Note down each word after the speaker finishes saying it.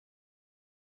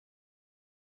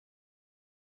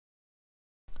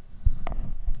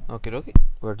Okay,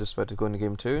 we're just about to go into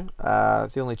game two.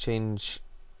 The only change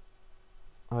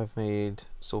I've made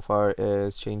so far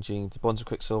is changing the Bonds of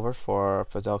Quicksilver for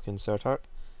Fadalkin Sertark.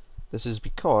 This is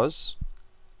because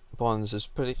Bonds is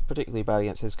particularly bad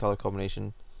against his colour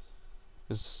combination.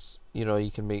 Because,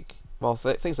 you can make, well,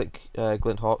 things like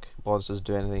Glint Hawk, Bonds doesn't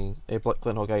do anything.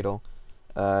 Glint Hawk Idol.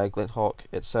 Glint Hawk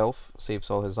itself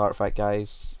saves all his artifact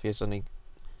guys. If he has any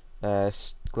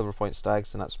Glimmer Point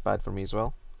Stags, then that's bad for me as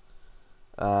well.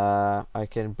 I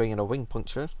can bring in a Wing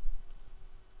Puncture,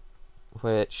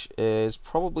 which is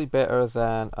probably better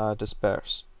than a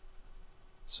Disperse.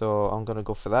 So I'm gonna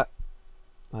go for that,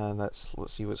 and let's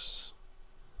see what's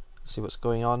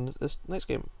going on this next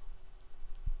game.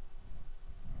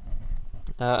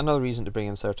 Another reason to bring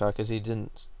in Sertar is he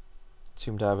didn't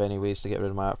seem to have any ways to get rid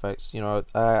of my artifacts.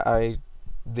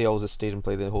 They all just stayed and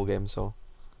played the whole game, so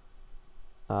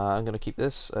I'm gonna keep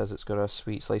this as it's got a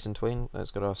sweet Slice and Twain.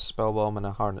 It's got a Spell Bomb and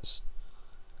a Harness.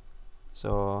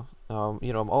 So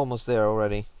I'm almost there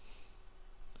already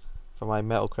for my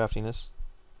metal craftiness.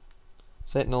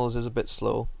 Sentinels is a bit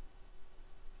slow,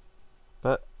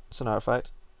 but it's an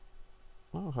artifact.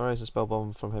 Oh, Horizon Spell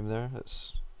Bomb from him there.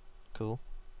 That's cool.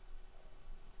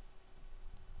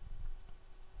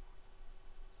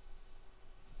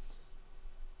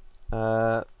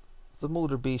 The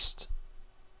Molder Beast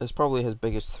is probably his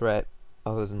biggest threat,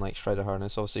 other than like Strider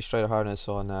Harness. Obviously, Strider Harness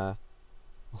on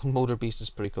Molder Beast is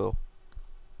pretty cool.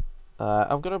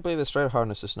 I'm gonna play the Strider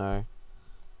Harness just now.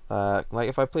 Like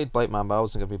if I played Blight Mamba, I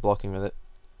wasn't gonna be blocking with it,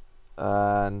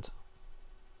 and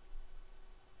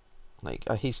like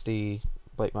a hasty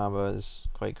Blight Mamba is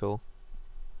quite cool.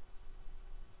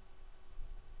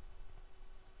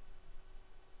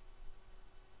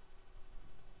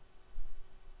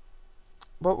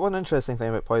 But one interesting thing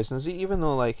about poison is even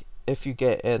though like if you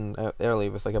get in early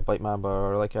with like a Blight Mamba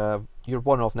or like your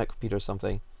one-off Necropede or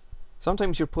something,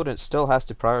 sometimes your opponent still has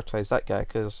to prioritize that guy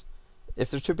because if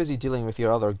they're too busy dealing with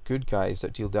your other good guys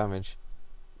that deal damage,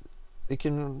 it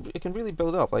can really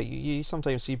build up. Like you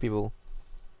sometimes see people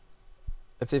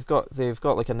if they've got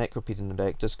like a Necropede in their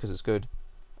deck just because it's good,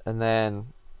 and then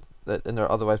in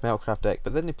their otherwise Metalcraft deck,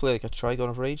 but then they play like a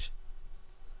Trigon of Rage.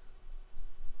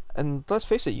 And let's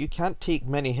face it, you can't take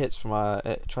many hits from a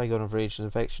Trigon of Rage and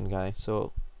Infection guy,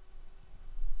 so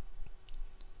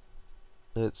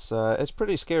it's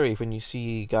pretty scary when you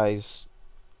see guys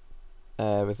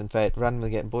with Infect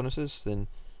randomly getting bonuses. Then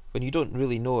when you don't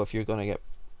really know if you're gonna get,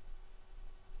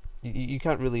 you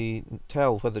can't really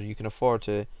tell whether you can afford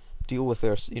to deal with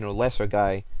their lesser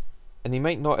guy, and they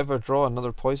might not ever draw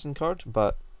another poison card,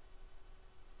 but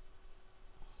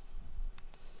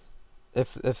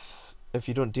if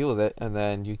you don't deal with it and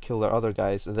then you kill their other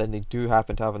guys and then they do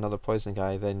happen to have another poison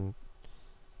guy, then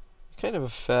you kind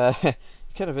of you're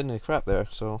kind of in the crap there.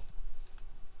 So,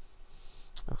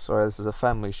 oh, sorry, this is a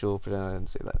family show. Pretend I didn't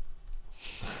say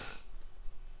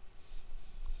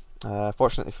that.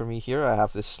 Fortunately for me here, I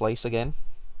have this slice again.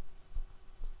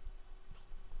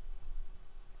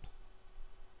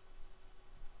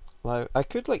 Now I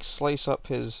could like slice up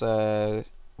his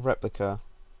replica,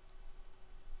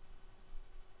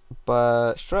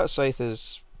 but Strat Scythe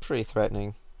is pretty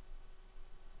threatening.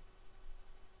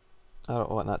 I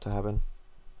don't want that to happen.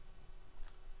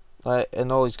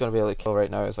 And all he's going to be able to kill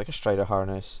right now is like a Strider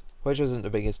Harness, which isn't the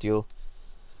biggest deal.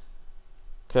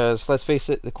 Because let's face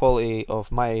it, the quality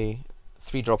of my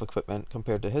 3-drop equipment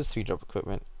compared to his 3-drop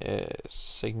equipment is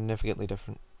significantly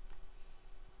different.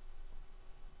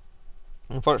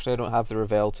 Unfortunately, I don't have the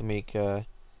Revel to make, to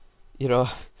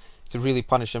really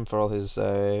punish him for all his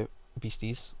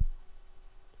beasties.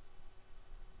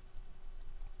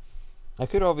 I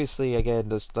could obviously, again,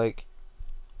 just like,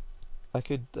 I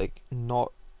could like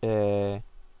not not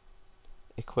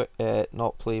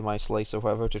play my slice or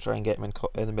whatever to try and get him in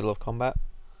the middle of combat,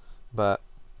 but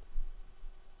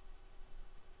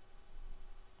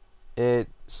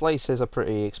slice is a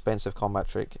pretty expensive combat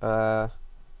trick, and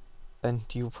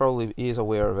he is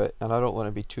aware of it, and I don't want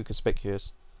to be too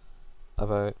conspicuous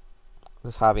about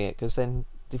just having it, because then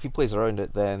if he plays around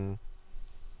it, then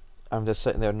I'm just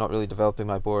sitting there not really developing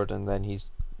my board, and then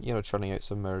he's churning out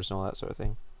some mirrors and all that sort of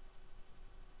thing.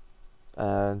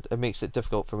 And it makes it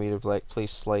difficult for me to like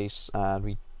place slice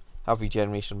and have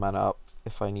regeneration mana up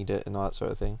if I need it and all that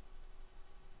sort of thing.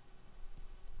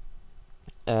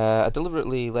 I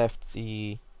deliberately left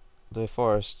the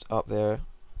forest up there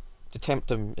to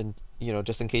tempt him, and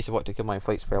just in case I want to kill my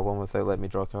flight spell one without letting me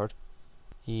draw a card.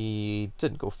 He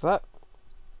didn't go for that.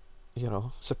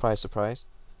 Surprise, surprise.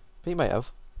 But he might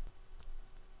have.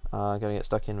 Gonna get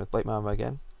stuck in with Blight Mama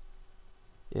again.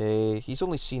 He's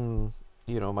only seen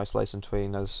my Slice and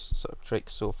Twain as sort of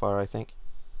tricks so far, I think.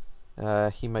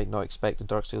 He might not expect the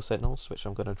Darksteel Sentinels, which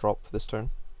I'm going to drop this turn.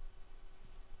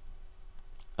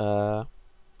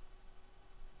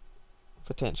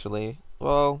 Potentially.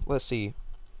 Well, let's see.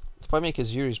 If I make a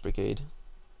Yuri's Brigade,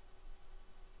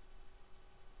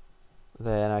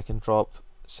 then I can drop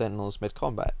Sentinels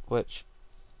mid-combat, which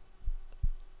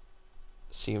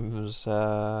seems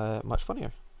much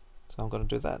funnier. So I'm going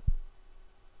to do that.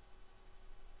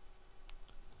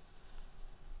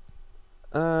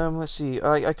 Let's see.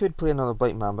 I could play another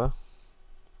Blight Mamba.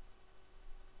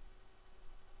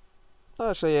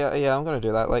 Actually, yeah, I'm going to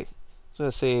do that. Like, I was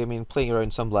going to say, I mean, playing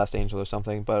around some Blast Angel or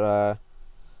something, but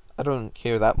I don't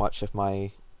care that much if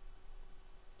one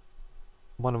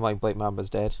of my Blight Mamba's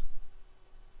dead.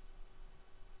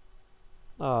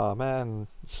 Oh man,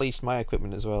 sliced my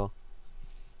equipment as well.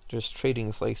 Just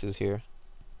trading slices here.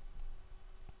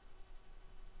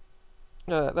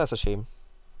 That's a shame.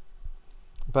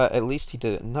 But at least he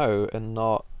did it now and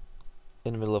not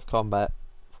in the middle of combat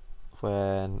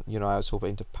when, I was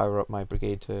hoping to power up my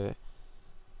brigade to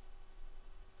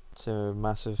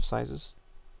massive sizes.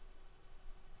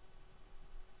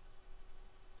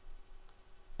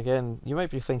 Again, you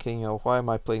might be thinking, why am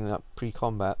I playing that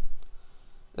pre-combat?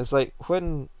 It's like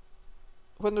when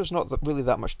there's not really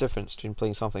that much difference between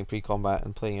playing something pre-combat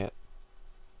and playing it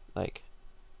like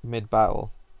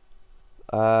mid-battle.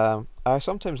 I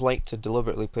sometimes like to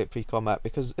deliberately play it pre-combat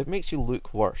because it makes you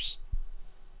look worse.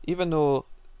 Even though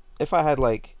if I had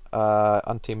like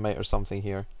Untamed Might or something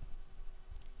here,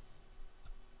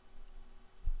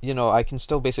 I can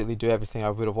still basically do everything I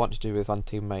would have wanted to do with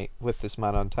Untamed Might with this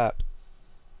mana untapped.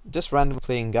 Just randomly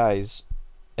playing guys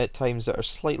at times that are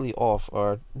slightly off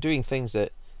or doing things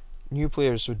that new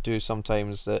players would do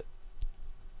sometimes that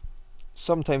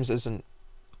sometimes isn't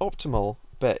optimal,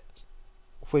 but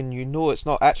when you know it's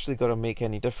not actually going to make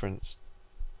any difference,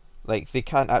 like they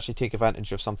can't actually take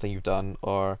advantage of something you've done,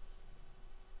 or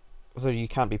whether you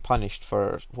can't be punished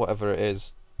for whatever it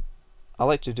is. I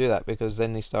like to do that because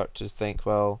then they start to think,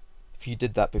 well, if you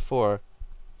did that before,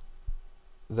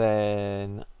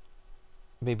 then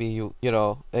maybe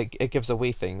it gives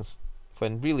away things,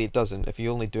 when really it doesn't. If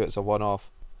you only do it as a one-off,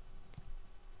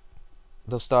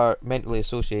 they'll start mentally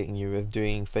associating you with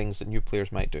doing things that new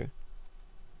players might do.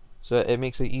 So it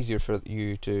makes it easier for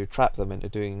you to trap them into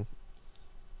doing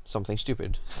something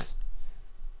stupid,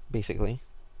 basically.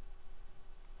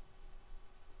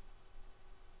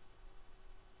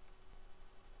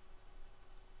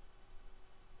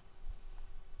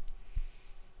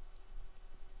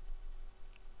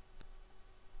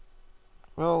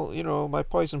 Well, my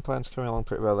poison plan's coming along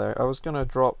pretty well there. I was gonna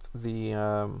drop the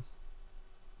I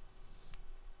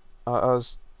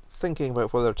was thinking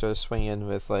about whether to swing in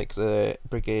with like the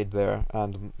brigade there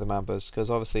and the Mambas, because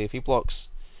obviously if he blocks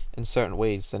in certain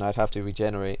ways, then I'd have to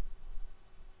regenerate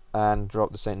and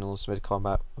drop the Sentinels mid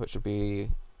combat, which would be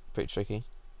pretty tricky.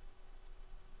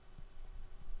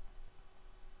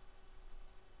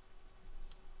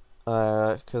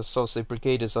 Because obviously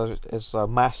brigade is a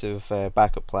massive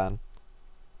backup plan,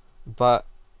 but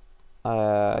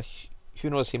uh, who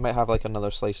knows? He might have like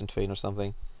another slice and train or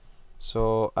something.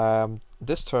 So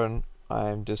this turn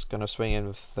I'm just gonna swing in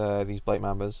with these Blight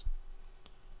Mambas.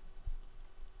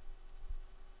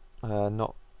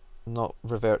 Not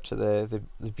revert to the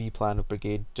V plan of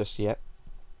brigade just yet.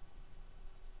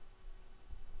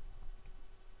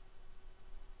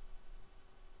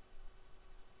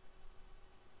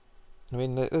 I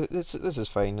mean, this is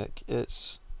fine.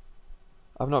 It's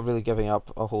I'm not really giving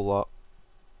up a whole lot.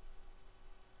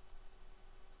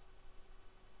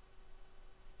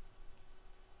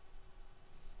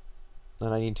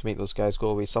 And I need to make those guys go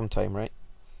away sometime, right?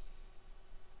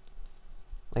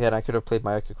 Again, I could have played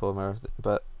my Echoclomber,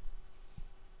 but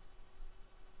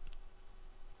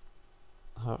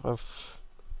I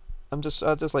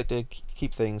just like to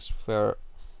keep things where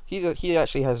he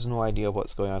actually has no idea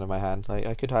what's going on in my hand. Like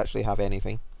I could actually have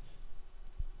anything.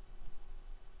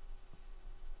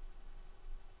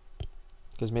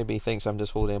 Because maybe he thinks I'm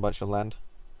just holding a bunch of land.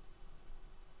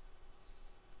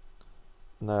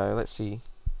 No, let's see.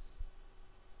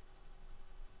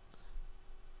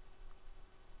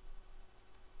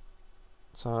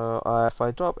 So if I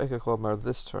drop Echoclomber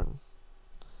this turn,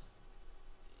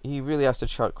 he really has to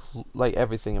chuck like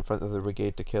everything in front of the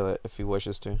brigade to kill it if he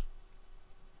wishes to.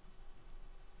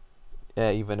 Yeah,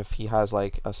 even if he has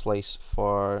like a slice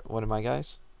for one of my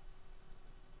guys.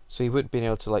 So he wouldn't be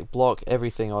able to like block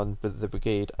everything on the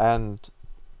brigade and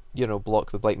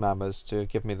block the Blight Mambas to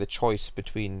give me the choice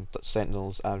between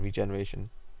Sentinels and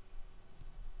regeneration.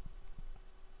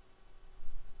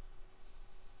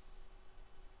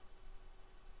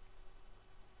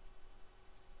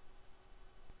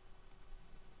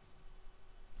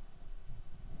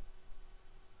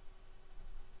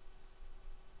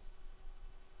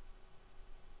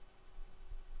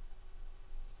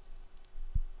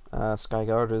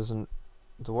 Skyguard isn't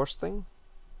the worst thing.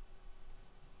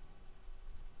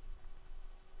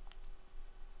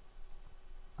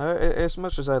 As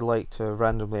much as I'd like to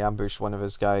randomly ambush one of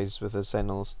his guys with his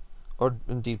sentinels, or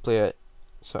indeed play it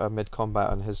sort of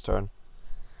mid-combat on his turn,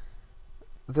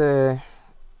 at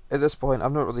this point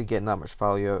I'm not really getting that much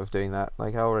value out of doing that.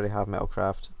 Like, I already have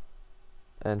Metalcraft,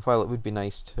 and while it would be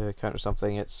nice to counter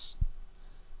something, it's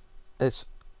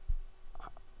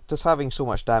just having so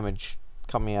much damage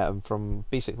coming at him from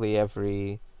basically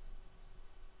every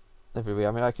way.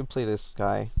 I mean, I could play this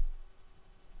guy,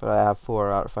 but I have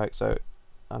 4 artifacts out,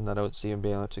 and I don't see him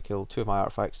being able to kill 2 of my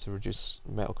artifacts to reduce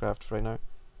Metalcraft right now.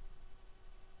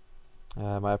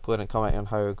 My opponent commenting on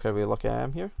how incredibly lucky I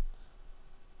am here.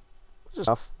 Which is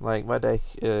enough. Like, my deck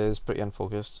is pretty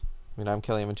unfocused. I mean, I'm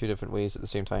killing him in 2 different ways at the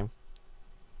same time.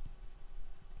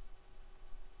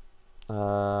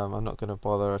 I'm not going to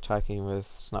bother attacking with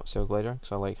Snapsail Glider,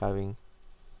 because I like having...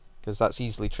 because that's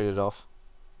easily traded off.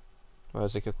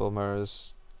 Whereas Icoclomber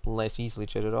is less easily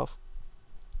traded off.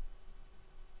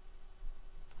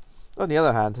 On the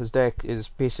other hand, his deck is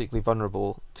basically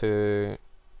vulnerable to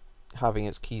having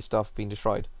its key stuff being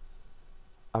destroyed.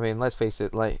 I mean, let's face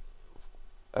it, like,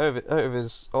 out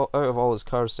of all his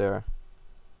cards there,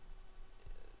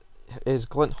 his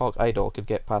Glinthawk Idol could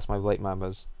get past my Blight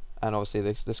Mambas, and obviously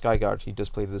the Skyguard he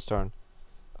just played this turn.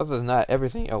 Other than that,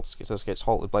 everything else just gets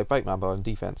halted by Blight Mamba on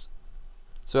defense.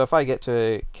 So if I get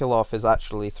to kill off his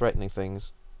actually threatening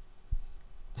things,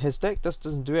 his deck just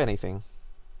doesn't do anything.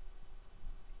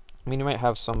 I mean, he might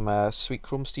have some sweet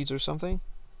Chrome Steeds or something,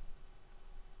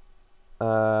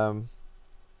 but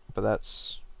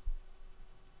that's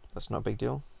not a big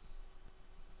deal.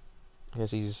 I guess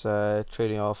he's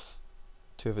trading off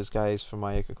 2 of his guys for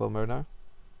my Icoclomber now.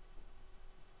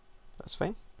 That's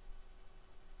fine.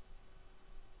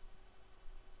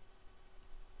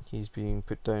 He's being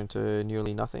put down to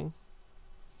nearly nothing.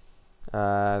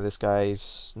 This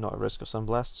guy's not at risk of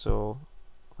Sunblast, so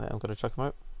I'm going to chuck him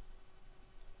out.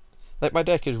 Like, my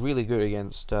deck is really good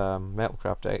against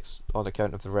Metalcraft decks on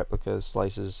account of the replicas,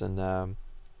 slices, and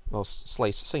well,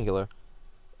 slice singular,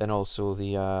 and also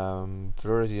the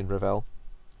Viridian Revel.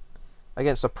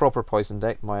 Against a proper poison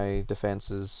deck, my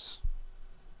defenses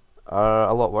are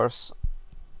a lot worse.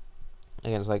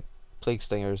 Against like Plague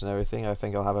Stingers and everything, I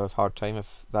think I'll have a hard time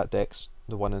if that deck's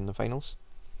the one in the finals.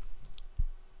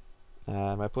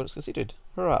 And my opponent's conceded.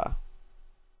 Hurrah!